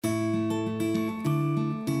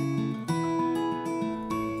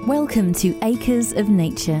Welcome to Acres of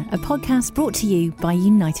Nature, a podcast brought to you by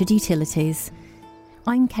United Utilities.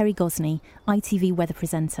 I'm Kerry Gosney, ITV weather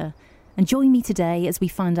presenter, and join me today as we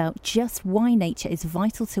find out just why nature is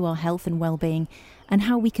vital to our health and well-being and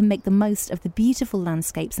how we can make the most of the beautiful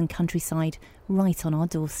landscapes and countryside right on our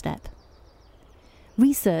doorstep.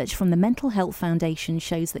 Research from the Mental Health Foundation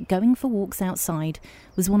shows that going for walks outside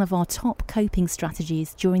was one of our top coping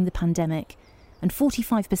strategies during the pandemic, and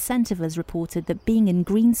 45% of us reported that being in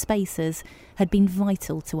green spaces had been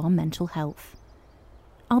vital to our mental health.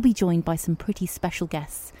 I'll be joined by some pretty special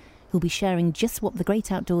guests who'll be sharing just what the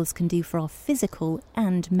great outdoors can do for our physical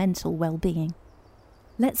and mental well-being.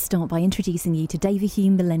 Let's start by introducing you to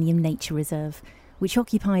Davyhulme Millennium Nature Reserve, which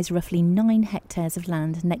occupies roughly 9 hectares of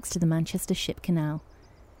land next to the Manchester Ship Canal.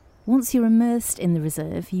 Once you're immersed in the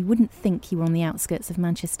reserve, you wouldn't think you were on the outskirts of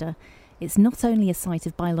Manchester. It's not only a site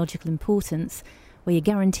of biological importance, where you're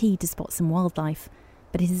guaranteed to spot some wildlife,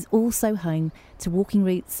 but it is also home to walking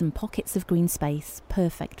routes and pockets of green space,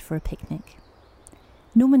 perfect for a picnic.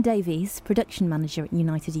 Norman Davies, production manager at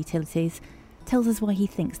United Utilities, tells us why he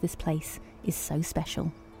thinks this place is so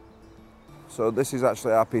special. So this is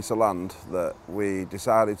actually our piece of land that we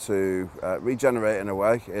decided to regenerate in a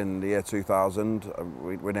way in the year 2000.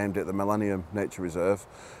 We named it the Millennium Nature Reserve,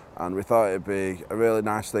 and we thought it'd be a really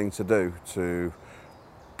nice thing to do to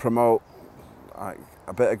promote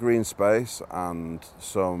a bit of green space and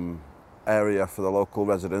some area for the local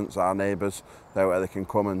residents, our neighbours, there where they can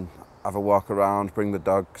come and have a walk around, bring the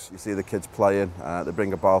dogs. You see the kids playing, they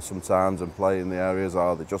bring a ball sometimes and play in the areas,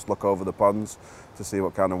 or they just look over the ponds to see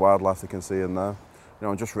what kind of wildlife they can see in there. You know,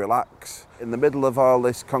 and just relax. In the middle of all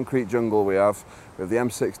this concrete jungle we have the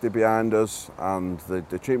M60 behind us and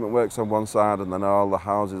the treatment works on one side and then all the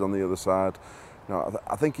houses on the other side. You know,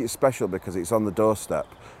 I think it's special because it's on the doorstep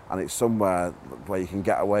and it's somewhere where you can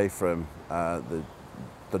get away from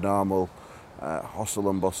the normal hustle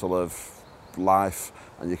and bustle of life,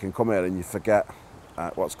 and you can come here and you forget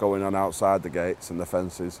what's going on outside the gates and the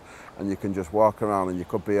fences, and you can just walk around, and you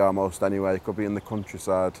could be almost anywhere. You could be in the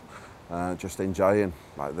countryside, just enjoying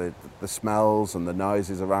like the smells and the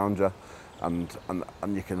noises around you, and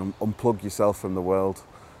you can unplug yourself from the world.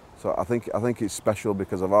 So I think it's special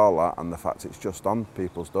because of all that and the fact it's just on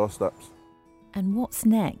people's doorsteps. And what's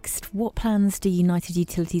next? What plans do United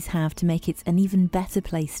Utilities have to make it an even better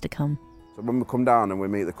place to come? So when we come down and we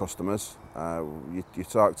meet the customers, you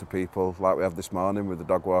talk to people like we have this morning with the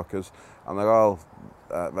dog walkers, and they're all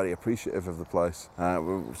very appreciative of the place.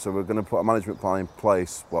 So we're going to put a management plan in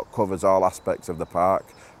place what covers all aspects of the park,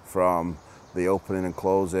 from the opening and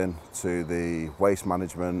closing to the waste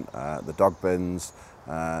management, the dog bins,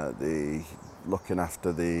 the looking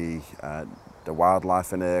after the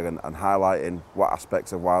wildlife in here and highlighting what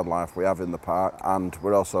aspects of wildlife we have in the park. And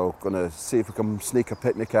we're also going to see if we can sneak a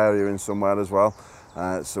picnic area in somewhere as well,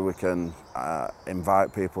 so we can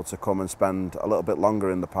invite people to come and spend a little bit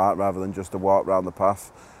longer in the park rather than just a walk around the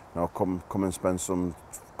path. You know, come and spend some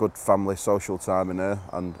good family social time in here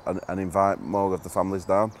and invite more of the families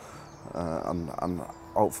down and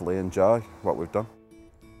hopefully enjoy what we've done.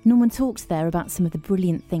 Norman talked there about some of the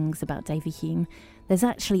brilliant things about Davyhulme. There's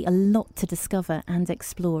actually a lot to discover and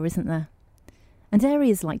explore, isn't there? And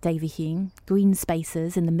areas like Davyhulme, green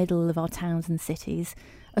spaces in the middle of our towns and cities,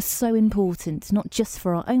 are so important not just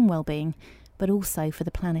for our own well-being, but also for the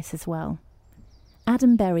planet as well.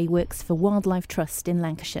 Adam Berry works for Wildlife Trust in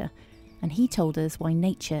Lancashire, and he told us why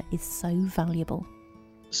nature is so valuable.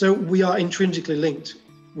 So we are intrinsically linked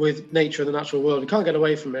with nature and the natural world. We can't get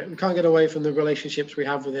away from it. We can't get away from the relationships we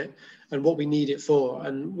have with it and what we need it for.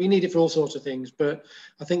 And we need it for all sorts of things. But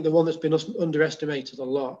I think the one that's been underestimated a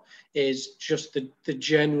lot is just the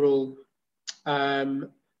general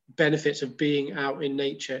benefits of being out in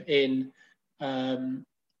nature in a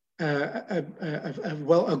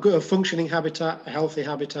functioning habitat, a healthy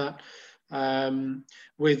habitat,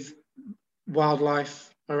 with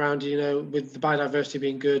wildlife around, you know, with the biodiversity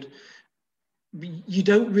being good. You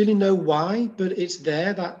don't really know why, but it's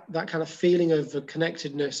there, that kind of feeling of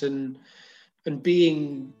connectedness and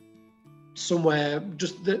being somewhere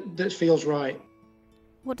just that feels right.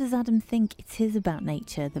 What does Adam think it is about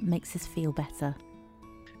nature that makes us feel better?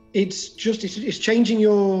 It's changing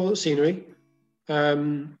your scenery,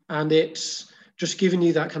 and it's just giving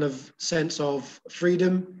you that kind of sense of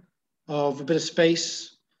freedom, of a bit of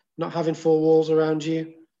space, not having four walls around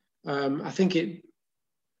you. I think it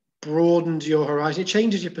broadens your horizon. It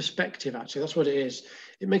changes your perspective, actually. That's what it is.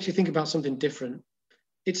 It makes you think about something different.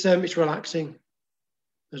 It's relaxing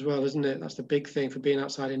as well, isn't it? That's the big thing for being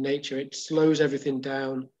outside in nature. It slows everything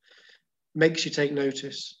down, makes you take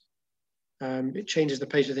notice. It changes the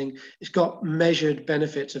pace of things. It's got measured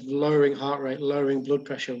benefits of lowering heart rate, lowering blood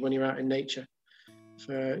pressure when you're out in nature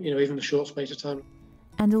for, even a short space of time.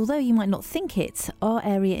 And although you might not think it, our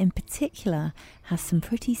area in particular has some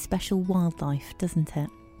pretty special wildlife, doesn't it?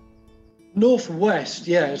 Northwest,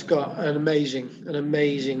 yeah, it's got an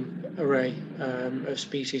amazing array of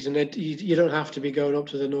species, and you don't have to be going up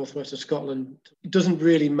to the northwest of Scotland. It doesn't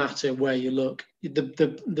really matter where you look.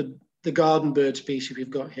 The garden bird species we've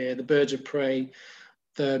got here, the birds of prey,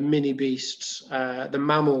 the mini beasts, the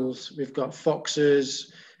mammals. We've got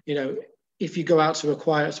foxes. If you go out to a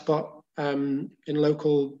quiet spot in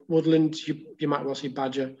local woodland, you might well see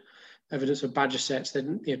badger, evidence of badger sets.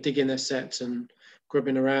 They're digging their sets and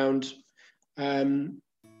grubbing around.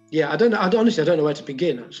 I don't know where to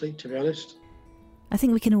begin, actually, to be honest. I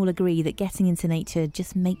think we can all agree that getting into nature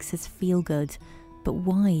just makes us feel good. But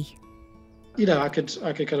why? I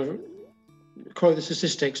could kind of quote the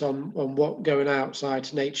statistics on what going outside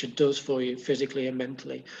to nature does for you physically and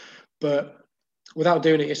mentally. But without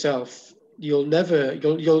doing it yourself,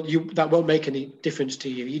 that won't make any difference to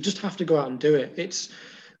you. You just have to go out and do it.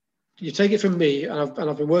 You take it from me, and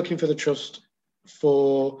I've been working for the Trust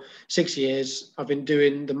for 6 years. I've been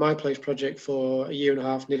doing the My Place project for a year and a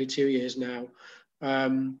half, nearly 2 years now.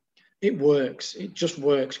 It works. It just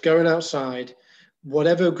works. Going outside,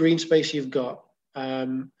 whatever green space you've got,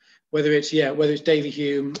 whether it's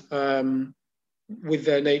Davyhulme with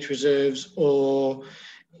their nature reserves, or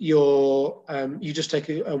you just take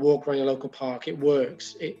a walk around your local park, it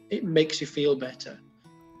works. It makes you feel better.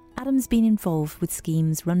 Adam's been involved with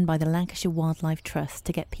schemes run by the Lancashire Wildlife Trust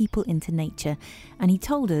to get people into nature, and he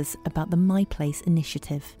told us about the My Place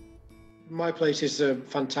initiative. My Place is a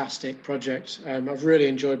fantastic project. I've really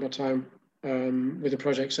enjoyed my time with the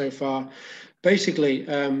project so far. Basically,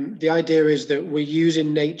 the idea is that we're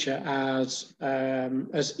using nature as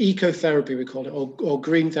ecotherapy, we call it, or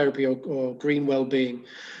green therapy, or green well-being.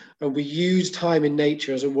 And we use time in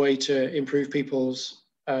nature as a way to improve people's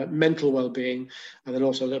mental well-being, and then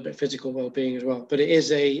also a little bit physical well-being as well. But it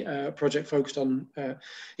is a project focused on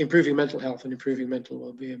improving mental health and improving mental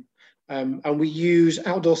well-being. And we use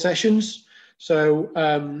outdoor sessions. So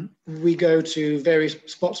we go to various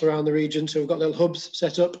spots around the region. So we've got little hubs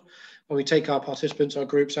set up, and we take our participants, our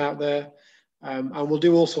groups out there, and we'll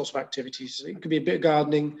do all sorts of activities. It could be a bit of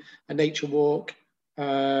gardening, a nature walk,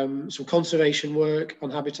 some conservation work on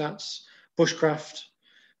habitats, bushcraft,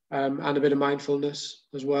 and a bit of mindfulness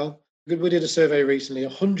as well. We did a survey recently.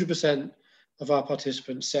 100% of our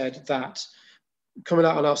participants said that coming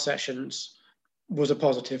out on our sessions was a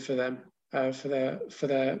positive for them, for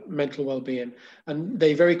their mental well-being. And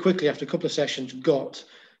they very quickly, after a couple of sessions, got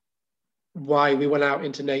why we went out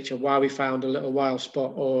into nature, why we found a little wild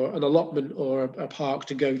spot or an allotment or a park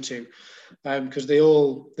to go to, because they've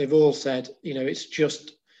all said, it's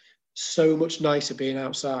just so much nicer being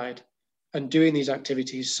outside and doing these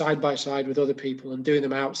activities side by side with other people and doing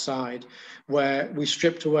them outside, where we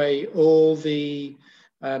stripped away all the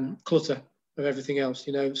clutter of everything else,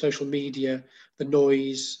 social media, the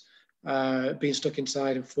noise, being stuck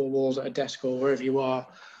inside in four walls at a desk or wherever you are.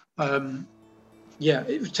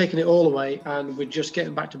 It was taking it all away, and we're just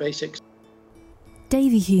getting back to basics.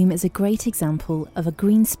 Davyhulme is a great example of a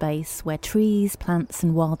green space where trees, plants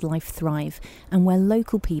and wildlife thrive, and where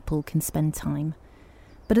local people can spend time.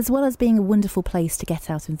 But as well as being a wonderful place to get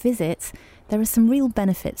out and visit, there are some real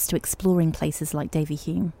benefits to exploring places like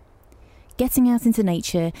Davyhulme. Getting out into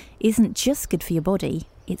nature isn't just good for your body,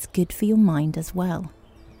 it's good for your mind as well.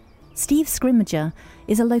 Steve Scrimmager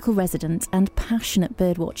is a local resident and passionate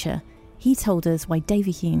birdwatcher. He told us why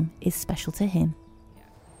Davyhulme is special to him.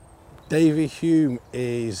 Davyhulme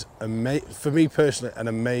is, for me personally, an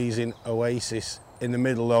amazing oasis in the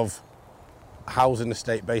middle of a housing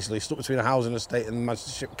estate, basically stuck between a housing estate and the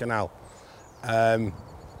Manchester Ship Canal.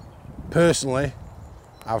 Personally,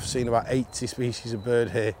 I've seen about 80 species of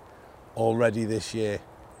bird here already this year.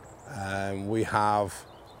 We have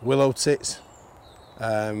willow tits,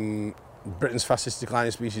 Britain's fastest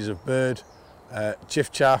declining species of bird,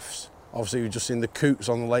 chiffchaffs. Obviously, we've just seen the coots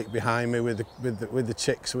on the lake behind me with the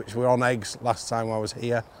chicks, which were on eggs last time I was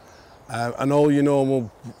here. And all your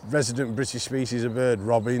normal resident British species of bird.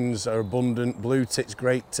 Robins are abundant, blue tits,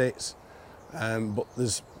 great tits. But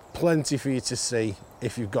there's plenty for you to see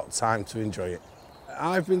if you've got time to enjoy it.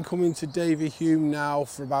 I've been coming to Davyhulme now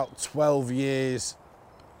for about 12 years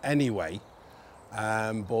anyway.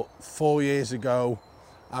 But 4 years ago,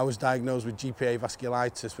 I was diagnosed with GPA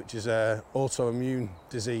vasculitis, which is an autoimmune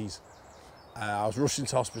disease. I was rushed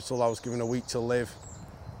into hospital. I was given a week to live.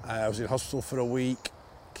 I was in hospital for a week,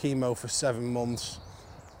 chemo for 7 months,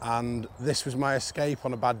 and this was my escape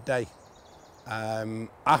on a bad day.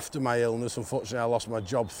 After my illness, unfortunately, I lost my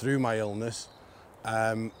job through my illness,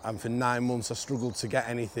 and for 9 months I struggled to get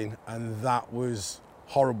anything, and that was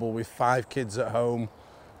horrible with 5 kids at home,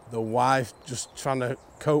 the wife just trying to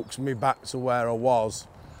coax me back to where I was,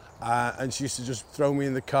 and she used to just throw me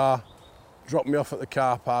in the car, drop me off at the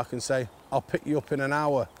car park and say, I'll pick you up in an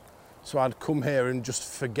hour. So I'd come here and just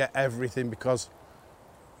forget everything because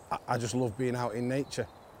I just love being out in nature.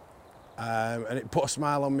 And it put a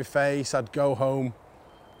smile on my face. I'd go home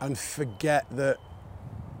and forget that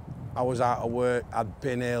I was out of work, I'd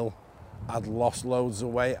been ill, I'd lost loads of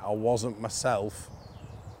weight, I wasn't myself.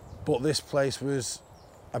 But this place was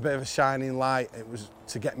a bit of a shining light. It was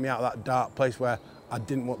to get me out of that dark place where I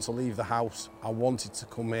didn't want to leave the house. I wanted to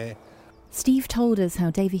come here. Steve told us how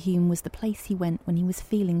Davyhulme was the place he went when he was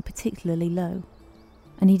feeling particularly low.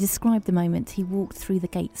 And he described the moment he walked through the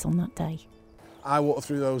gates on that day. I walk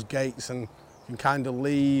through those gates and can kind of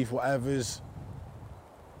leave whatever's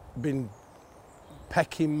been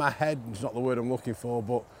pecking my head, it's not the word I'm looking for,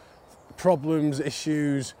 but problems,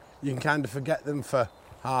 issues, you can kind of forget them for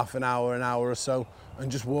half an hour or so and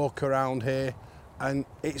just walk around here. And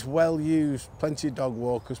it's well used, plenty of dog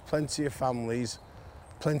walkers, plenty of families,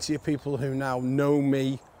 plenty of people who now know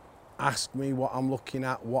me, ask me what I'm looking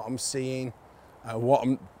at, what I'm seeing,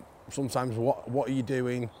 sometimes what are you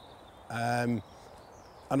doing? And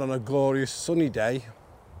on a glorious sunny day,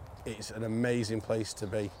 it's an amazing place to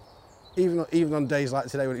be. Even on days like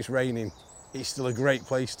today when it's raining, it's still a great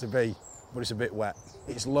place to be, but it's a bit wet.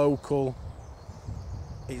 It's local,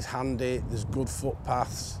 it's handy, there's good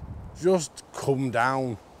footpaths. Just come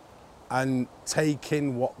down and take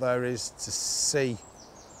in what there is to see.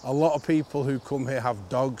 A lot of people who come here have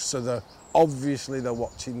dogs, so they're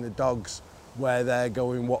watching the dogs, where they're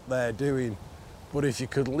going, what they're doing. But if you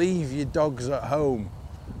could leave your dogs at home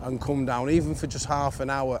and come down, even for just half an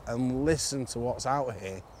hour, and listen to what's out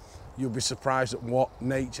here, you'll be surprised at what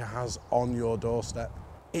nature has on your doorstep.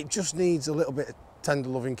 It just needs a little bit of tender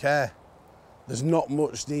loving care. There's not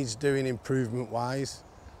much needs doing improvement-wise.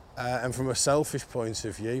 And from a selfish point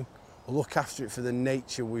of view, look after it for the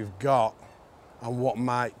nature we've got and what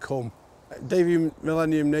might come. Davyhulme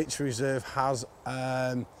Millennium Nature Reserve has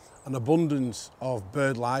an abundance of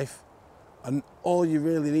bird life, and all you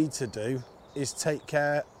really need to do is take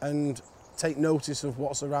care and take notice of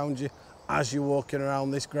what's around you as you're walking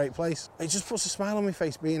around this great place. It just puts a smile on my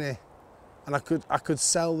face being here. And I could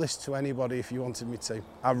sell this to anybody if you wanted me to.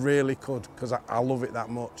 I really could, because I love it that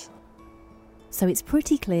much. So it's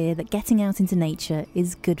pretty clear that getting out into nature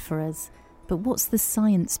is good for us. But what's the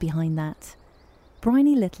science behind that?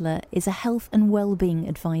 Bryony Littler is a health and wellbeing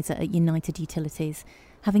advisor at United Utilities,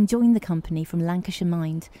 having joined the company from Lancashire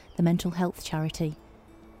Mind, the mental health charity.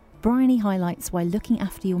 Bryony highlights why looking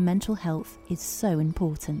after your mental health is so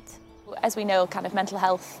important. As we know, kind of mental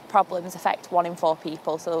health problems affect 1 in 4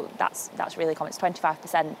 people, so that's really common. It's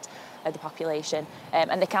 25% of the population,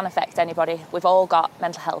 and they can affect anybody. We've all got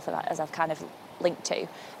mental health, as I've kind of linked to,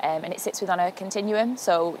 and it sits within a continuum.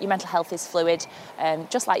 So your mental health is fluid,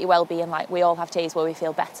 just like your well-being. Like, we all have days where we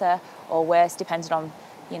feel better or worse, depending on,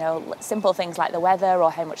 you know, simple things like the weather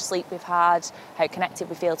or how much sleep we've had, how connected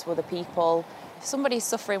we feel to other people. If somebody's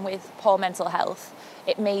suffering with poor mental health,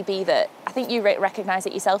 it may be that, I think you recognise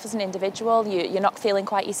it yourself as an individual. You're not feeling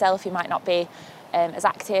quite yourself. You might not be as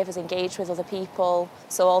active, as engaged with other people.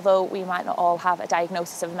 So although we might not all have a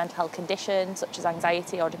diagnosis of a mental health condition, such as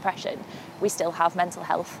anxiety or depression, we still have mental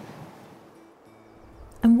health.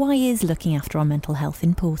 And why is looking after our mental health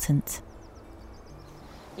important?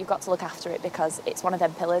 You've got to look after it because it's one of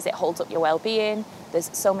them pillars. It holds up your well-being. There's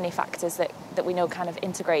so many factors that we know kind of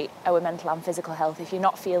integrate our mental and physical health. If you're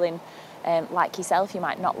not feeling like yourself, you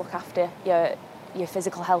might not look after your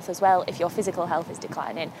physical health as well. If your physical health is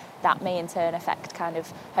declining, that may in turn affect kind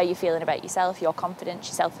of how you're feeling about yourself, your confidence,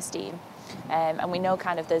 your self-esteem. And we know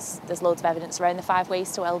kind of there's loads of evidence around the 5 ways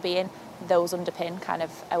to well-being. Those underpin kind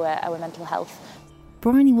of our mental health.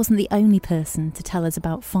 Bryony wasn't the only person to tell us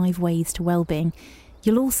about 5 ways to well-being.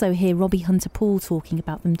 You'll also hear Robbie Hunter-Paul talking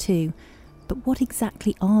about them too. But what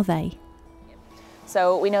exactly are they?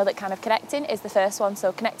 So we know that kind of connecting is the first one,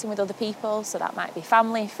 so connecting with other people, so that might be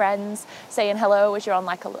family, friends, saying hello as you're on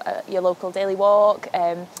like your local daily walk,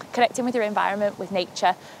 connecting with your environment, with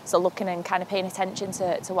nature, so looking and kind of paying attention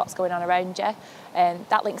to what's going on around you.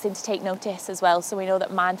 That links into take notice as well, so we know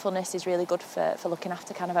that mindfulness is really good for looking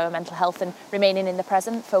after kind of our mental health and remaining in the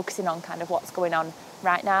present, focusing on kind of what's going on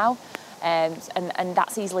right now. And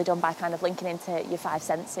that's easily done by kind of linking into your 5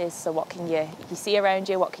 senses. So what can you see around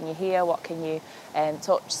you, what can you hear, what can you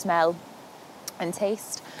touch, smell and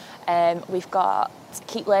taste. We've got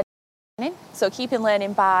keep learning So keeping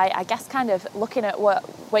learning by, I guess, kind of looking at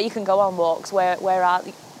where you can go on walks,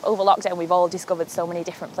 over lockdown we've all discovered so many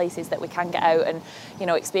different places that we can get out and, you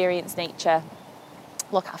know, experience nature,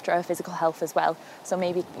 look after our physical health as well. So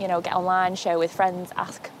maybe, you know, get online, share with friends,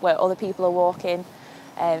 ask where other people are walking.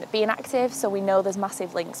 Being active, so we know there's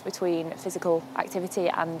massive links between physical activity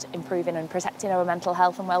and improving and protecting our mental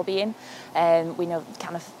health and well-being. We know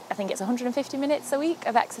I think it's 150 minutes a week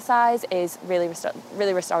of exercise is really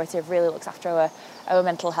restorative, really looks after our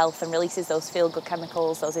mental health and releases those feel-good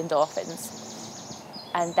chemicals, those endorphins.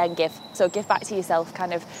 And then give back to yourself,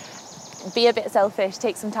 kind of be a bit selfish,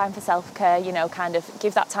 take some time for self-care, you know, kind of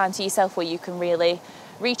give that time to yourself where you can really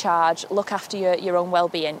recharge, look after your own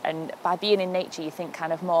well-being. And by being in nature, you think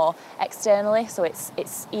kind of more externally, so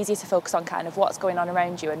it's easier to focus on kind of what's going on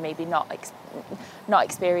around you and maybe not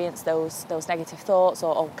experience those negative thoughts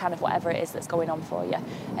or kind of whatever it is that's going on for you.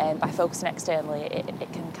 By focusing externally,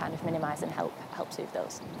 it can kind of minimise and help soothe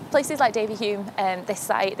those. Places like Davyhulme,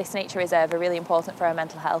 this nature reserve, are really important for our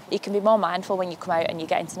mental health. You can be more mindful when you come out and you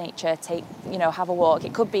get into nature, have a walk.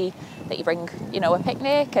 It could be that you bring, you know, a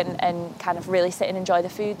picnic and kind of really sit and enjoy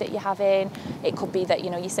the food that you're having. It could be that, you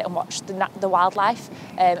know, you sit and watch the wildlife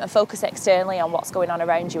and focus externally on what's going on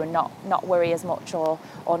around you and not worry as much or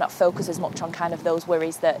not focus as much on kind of those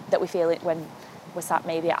worries that we feel when we're sat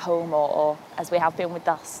maybe at home or as we have been with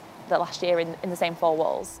us the last year in the same four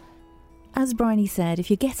walls. As Bryony said, if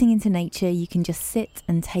you're getting into nature, you can just sit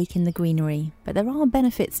and take in the greenery. But there are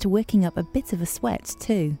benefits to working up a bit of a sweat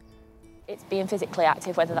too. It's being physically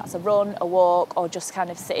active, whether that's a run, a walk, or just kind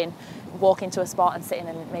of walking to a spot and sitting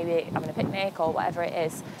and maybe having a picnic or whatever it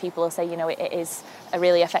is. People will say, you know, it is a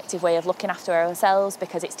really effective way of looking after ourselves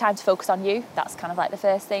because it's time to focus on you. That's kind of like the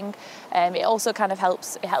first thing. It also kind of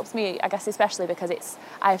helps me, I guess, especially because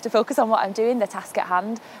I have to focus on what I'm doing, the task at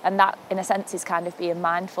hand, and that in a sense is kind of being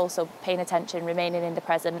mindful, so paying attention, remaining in the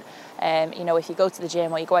present. You know, if you go to the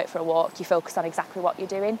gym or you go out for a walk, you focus on exactly what you're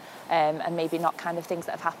doing and maybe not kind of things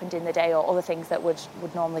that have happened in the day or other things that would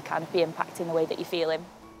normally kind of be impacting the way that you're feeling.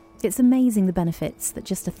 It's amazing the benefits that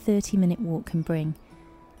just a 30-minute walk can bring.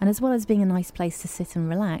 And as well as being a nice place to sit and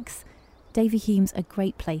relax, Davyhulme's a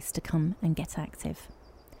great place to come and get active.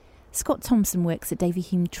 Scott Thompson works at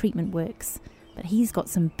Davyhulme Treatment Works, but he's got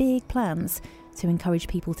some big plans to encourage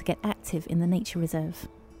people to get active in the nature reserve.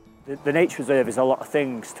 The nature reserve is a lot of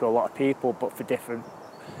things to a lot of people, but for different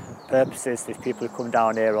purposes. There's people who come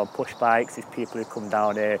down here on push bikes, there's people who come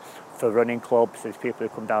down here for running clubs, there's people who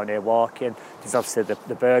come down here walking, there's obviously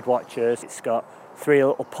the bird watchers. It's got 3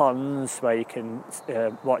 little ponds where you can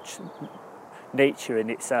watch nature in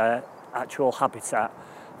its actual habitat.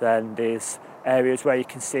 Then there's areas where you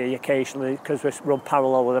can see occasionally, because we run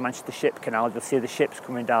parallel with the Manchester Ship Canal, you'll see the ships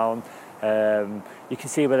coming down. You can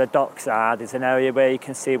see where the docks are. There's an area where you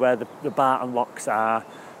can see where the Barton locks are.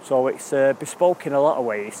 So it's bespoke in a lot of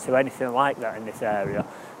ways to anything like that in this area.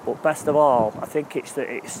 But best of all, I think it's that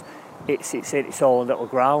it's in its own little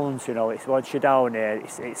grounds. You know, it's once you're down here,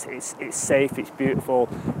 it's safe, it's beautiful,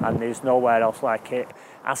 and there's nowhere else like it.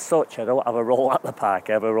 As such, I don't have a role at the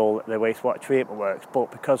park, I have a role at the Wastewater Treatment Works,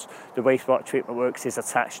 but because the Wastewater Treatment Works is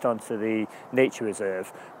attached onto the nature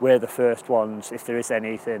reserve, we're the first ones, if there is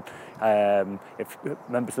anything, if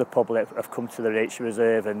members of the public have come to the nature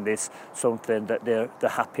reserve and there's something that they're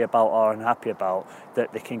happy about or unhappy about,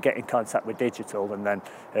 that they can get in contact with Digital, and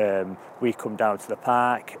then we come down to the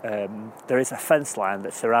park. There is a fence line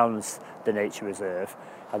that surrounds the nature reserve,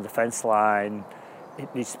 and the fence line,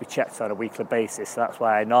 it needs to be checked on a weekly basis, so that's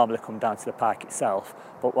why I normally come down to the park itself.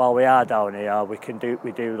 But while we are down here, we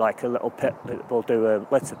do like a little pit. We'll do a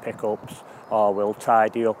litter pickups, or we'll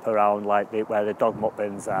tidy up around like where the dog muck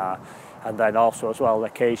bins are. And then also as well,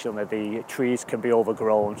 occasionally the trees can be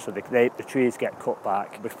overgrown, so the trees get cut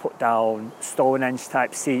back. We've put down Stonehenge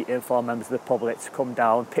type seating for members of the public to come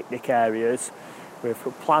down, picnic areas. We've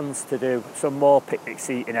got plans to do some more picnic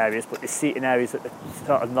seating areas, but the seating areas at the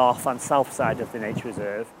sort of north and south side of the nature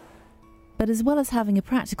reserve. But as well as having a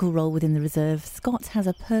practical role within the reserve, Scott has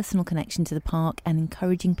a personal connection to the park and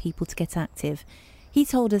encouraging people to get active. He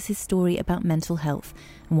told us his story about mental health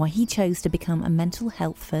and why he chose to become a mental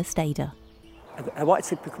health first aider. I wanted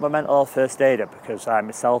to become a mental health first aider because I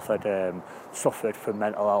myself had suffered from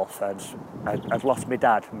mental health, and I'd lost my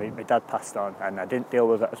dad. My dad passed on, and I didn't deal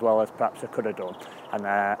with it as well as perhaps I could have done. And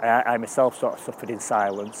I myself sort of suffered in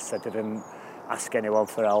silence. I didn't ask anyone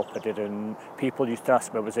for help. People used to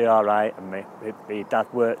ask me, was he all right? And my dad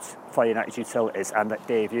worked for United Utilities and at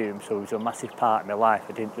Davyhulme, so he was a massive part of my life.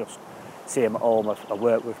 I didn't just see him at home. I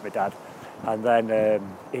worked with my dad. And then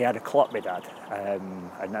he had a clot, my dad,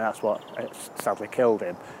 and that's what sadly killed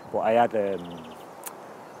him. But I had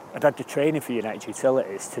I'd had the training for United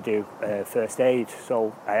Utilities to do first aid,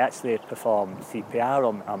 so I actually performed CPR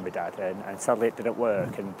on my dad, and sadly it didn't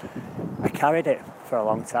work, and I carried it for a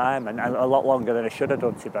long time, and a lot longer than I should have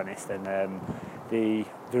done, to be honest. And the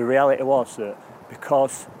reality was that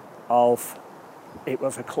because of it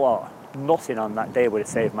was a clot, nothing on that day would have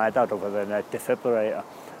saved my dad other than a defibrillator.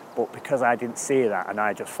 But because I didn't see that, and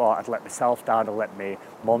I just thought I'd let myself down, I'd let my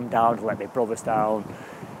mum down, I'd let my brothers down.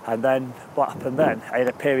 And then what happened then? I had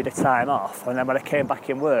a period of time off, and then when I came back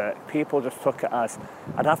in work, people just took it as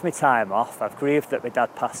I'd have my time off, I've grieved that my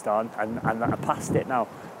dad passed on, and I passed it now,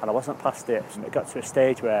 and I wasn't past it. It got to a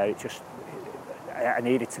stage where I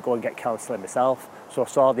needed to go and get counselling myself, so I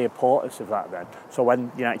saw the importance of that then. So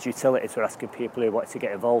when United Utilities were asking people who wanted to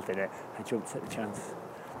get involved in it, I jumped at the chance.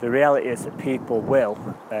 The reality is that people will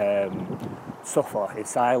suffer in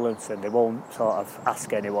silence, and they won't sort of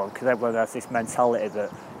ask anyone, because everyone has this mentality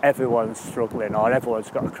that everyone's struggling or everyone's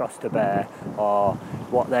got a cross to bear, or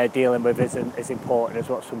what they're dealing with isn't as important as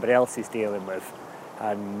what somebody else is dealing with.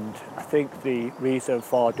 And I think the reason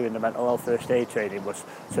for doing the mental health first aid training was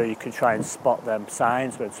so you can try and spot them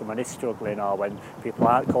signs when someone is struggling or when people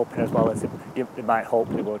aren't coping as well as they might hope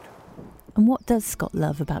they would. And what does Scott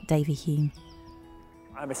love about Davy Hume?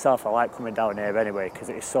 I myself, I like coming down here anyway because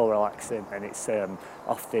it is so relaxing, and it's you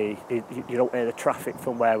don't hear the traffic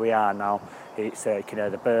from where we are now. It's you can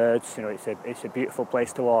hear the birds. You know, it's a beautiful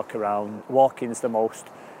place to walk around. Walking's the most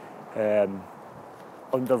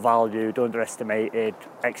undervalued, underestimated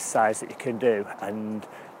exercise that you can do, and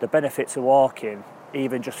the benefits of walking,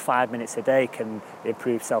 even just 5 minutes a day, can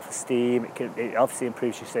improve self-esteem. It obviously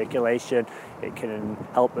improves your circulation. It can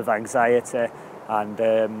help with anxiety,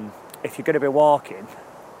 and if you're going to be walking,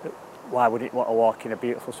 why would it want to walk in a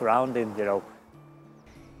beautiful surrounding, you know?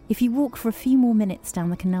 If you walk for a few more minutes down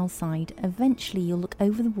the canal side, eventually you'll look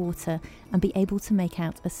over the water and be able to make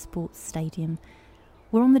out a sports stadium.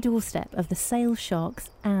 We're on the doorstep of the Sale Sharks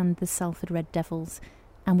and the Salford Red Devils,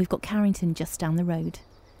 and we've got Carrington just down the road.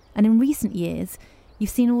 And in recent years, you've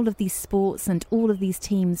seen all of these sports and all of these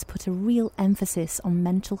teams put a real emphasis on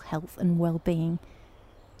mental health and well-being.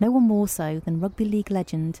 No one more so than rugby league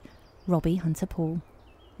legend Robbie Hunter-Paul.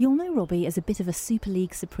 You'll know Robbie as a bit of a Super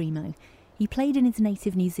League supremo. He played in his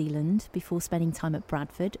native New Zealand before spending time at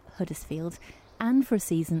Bradford, Huddersfield, and for a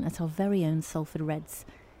season at our very own Salford Reds.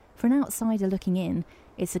 For an outsider looking in,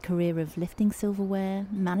 it's a career of lifting silverware,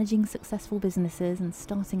 managing successful businesses and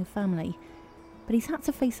starting a family. But he's had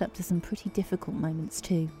to face up to some pretty difficult moments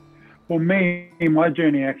too. Well, my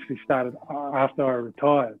journey actually started after I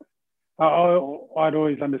retired. I'd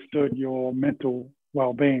always understood your mental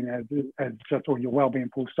well-being as just, or your well-being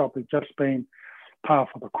full stop, as just being par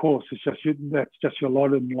for the course. It's just that's just your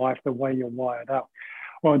lot in life, the way you're wired up.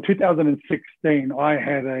 Well, in 2016, I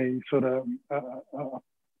had a sort of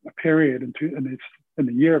a period in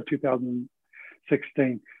the year of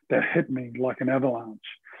 2016 that hit me like an avalanche.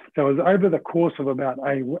 So it was over the course of about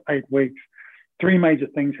 8 weeks. 3 major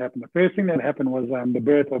things happened. The first thing that happened was the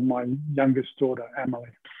birth of my youngest daughter, Emily.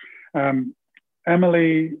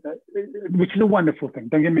 Emily, which is a wonderful thing,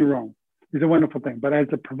 don't get me wrong, is a wonderful thing. But as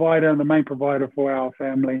a provider, the main provider for our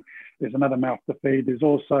family, there's another mouth to feed. There's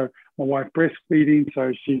also my wife breastfeeding,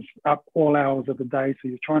 so she's up all hours of the day. So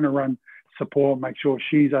you're trying to run support, make sure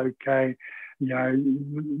she's okay. You know,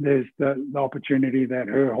 there's the opportunity that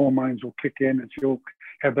her hormones will kick in and she'll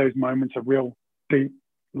have those moments of real deep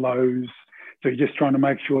lows. So you're just trying to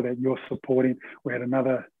make sure that you're supporting. We had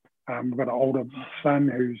another, we've got an older son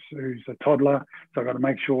who's a toddler. So I've got to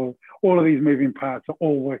make sure all of these moving parts are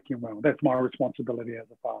all working well. That's my responsibility as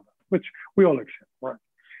a father, which we all accept, right?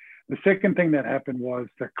 The second thing that happened was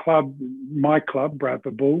the club, my club,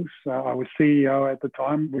 Bradford Bulls. I was CEO at the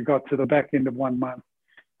time. We got to the back end of 1 month,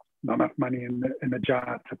 not enough money in the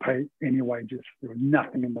jar to pay any wages. There was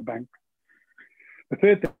nothing in the bank. The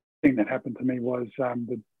third thing that happened to me was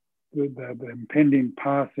the impending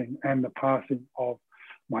passing and the passing of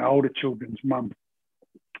my older children's mum.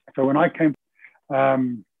 So when I came,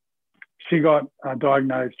 she got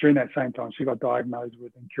diagnosed, during that same time, she got diagnosed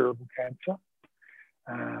with incurable cancer,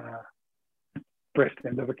 breast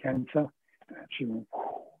and liver cancer. She went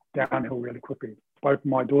downhill really quickly. Both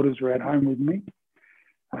my daughters were at home with me.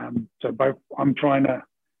 So I'm trying to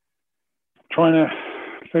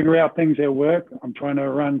figure out things at work. I'm trying to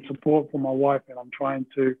run support for my wife, and I'm trying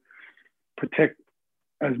to protect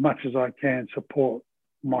as much as I can, support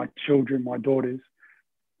my children, my daughters,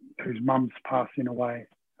 whose mum's passing away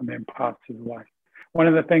and then passes away. One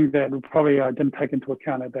of the things that probably I didn't take into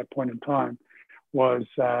account at that point in time was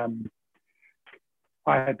I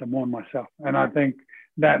had to mourn myself. And I think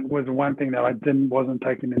that was one thing that wasn't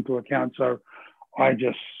taken into account. So I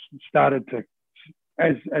just started to,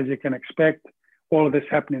 as you can expect, all of this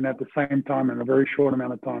happening at the same time in a very short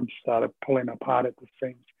amount of time, started pulling apart at the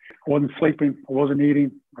seams. I wasn't sleeping, I wasn't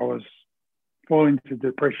eating, I was falling into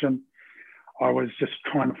depression. I was just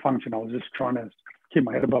trying to function. I was just trying to keep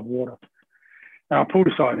my head above water. And I pulled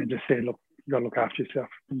aside and just said, look, you got to look after yourself.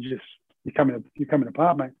 You're coming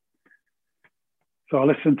apart, mate. So I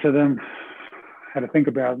listened to them, had to think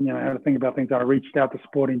about things. I reached out to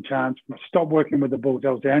Sporting Chance. I stopped working with the Bulls.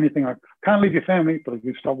 That was the only thing. I can't leave your family, but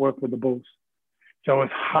you stop working with the Bulls. So it was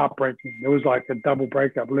heartbreaking. It was like a double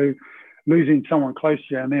breakup, losing someone close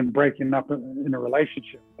to you and then breaking up in a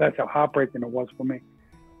relationship. That's how heartbreaking it was for me.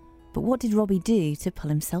 But what did Robbie do to pull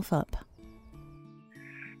himself up?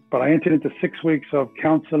 But I entered into 6 weeks of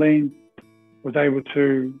counselling, was able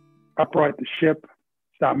to upright the ship,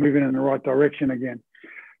 start moving in the right direction again.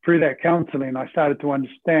 Through that counselling, I started to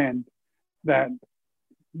understand that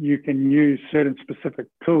you can use certain specific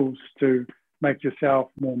tools to make yourself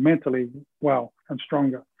more mentally well and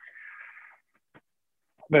stronger.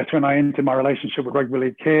 That's when I entered my relationship with Rugby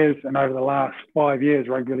League Cares, and over the last 5 years,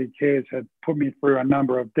 Rugby League Cares had put me through a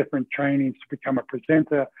number of different trainings to become a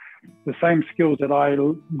presenter. The same skills that I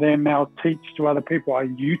then now teach to other people, I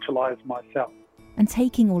utilise myself. And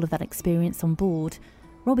taking all of that experience on board,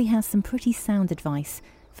 Robbie has some pretty sound advice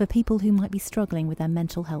for people who might be struggling with their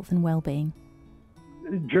mental health and well-being.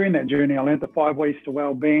 During that journey, I learned the 5 ways to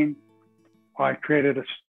well-being. I created a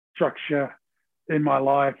structure in my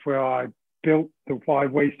life where I built the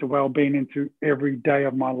 5 ways to well-being into every day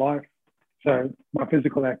of my life. So my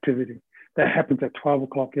physical activity, that happens at 12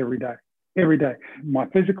 o'clock every day. Every day. My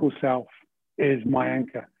physical self is my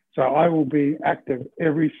anchor. So I will be active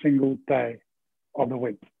every single day of the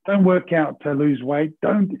week. Don't work out to lose weight.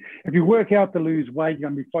 If you work out to lose weight, you're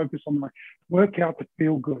going to be focused on work out to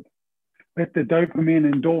feel good. Let the dopamine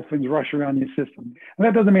and endorphins rush around your system. And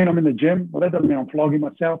that doesn't mean I'm in the gym, or that doesn't mean I'm flogging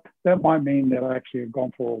myself. That might mean that I actually have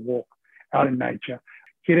gone for a walk out in nature.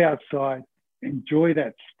 Get outside, enjoy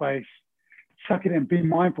that space, suck it in, be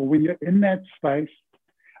mindful. When you're in that space,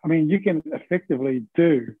 I mean, you can effectively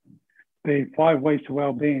do the 5 ways to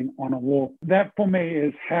well-being on a walk. That for me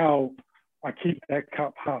is how I keep that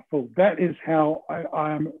cup half full. That is how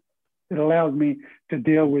it allows me to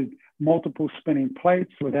deal with multiple spinning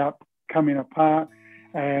plates without coming apart,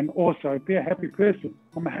 and also be a happy person.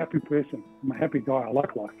 I'm a happy person. I'm a happy guy. I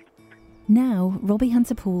like life. Now, Robbie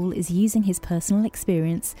Hunter-Paul is using his personal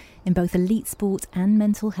experience in both elite sport and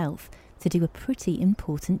mental health to do a pretty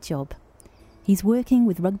important job. He's working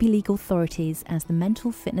with rugby league authorities as the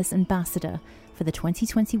mental fitness ambassador for the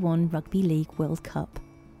 2021 Rugby League World Cup.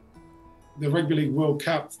 The Rugby League World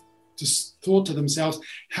Cup just thought to themselves,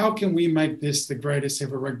 how can we make this the greatest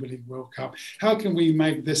ever Rugby League World Cup? How can we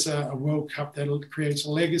make this a World Cup that creates a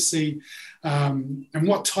legacy? And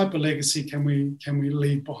what type of legacy can we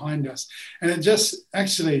leave behind us? And it just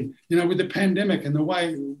actually, with the pandemic and the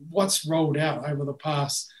way what's rolled out over the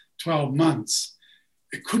past 12 months,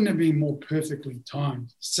 it couldn't have been more perfectly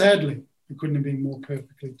timed. Sadly, it couldn't have been more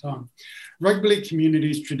perfectly timed. Rugby league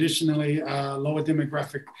communities traditionally are lower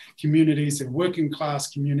demographic communities, they're working class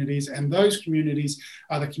communities, and those communities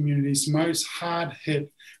are the communities most hard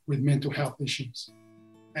hit with mental health issues.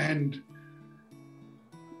 And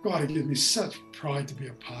God, it gives me such pride to be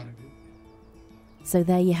a part of it. So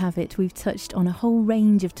there you have it. We've touched on a whole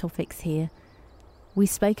range of topics here. We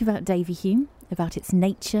spoke about Davyhulme, about its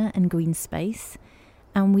nature and green space.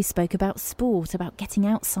 And we spoke about sport, about getting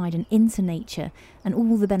outside and into nature and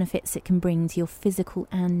all the benefits it can bring to your physical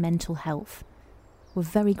and mental health. We're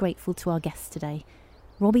very grateful to our guests today.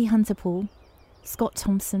 Robbie Hunter-Paul, Scott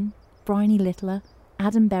Thompson, Bryony Littler,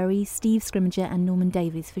 Adam Berry, Steve Scrimgeour and Norman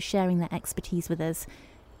Davies for sharing their expertise with us.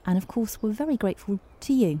 And of course, we're very grateful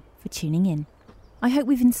to you for tuning in. I hope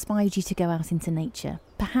we've inspired you to go out into nature,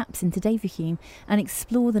 perhaps into Davyhulme, and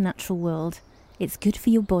explore the natural world. It's good for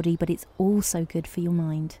your body, but it's also good for your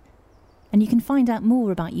mind. And you can find out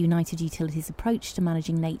more about United Utilities' approach to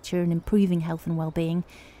managing nature and improving health and well-being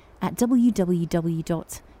at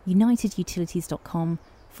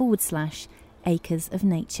www.unitedutilities.com/acres of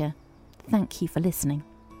nature. Thank you for listening.